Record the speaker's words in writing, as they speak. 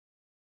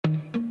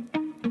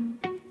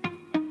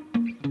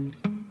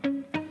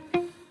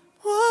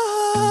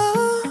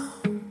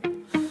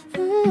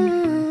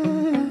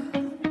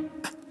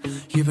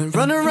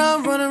Run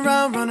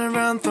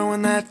around,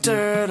 throwing that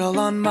dirt all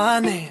on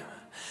my name.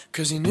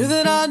 'Cause you knew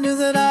that I knew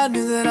that I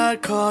knew that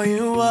I'd call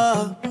you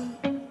up.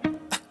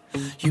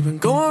 You've been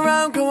going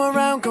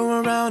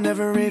around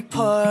every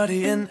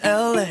party in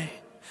LA.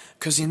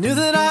 'Cause you knew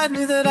that I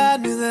knew that I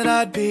knew that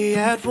I'd be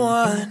at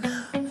one.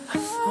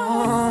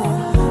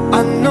 Oh,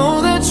 I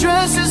know that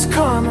dress is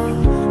karma,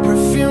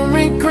 perfume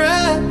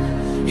regret.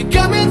 You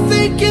got me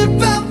thinking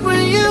about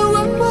when you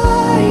were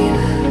mine.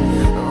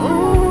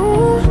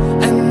 Oh,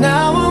 and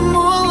now I'm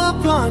all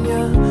up on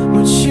you.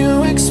 What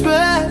you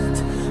expect?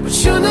 But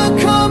you're not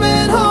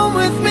coming home.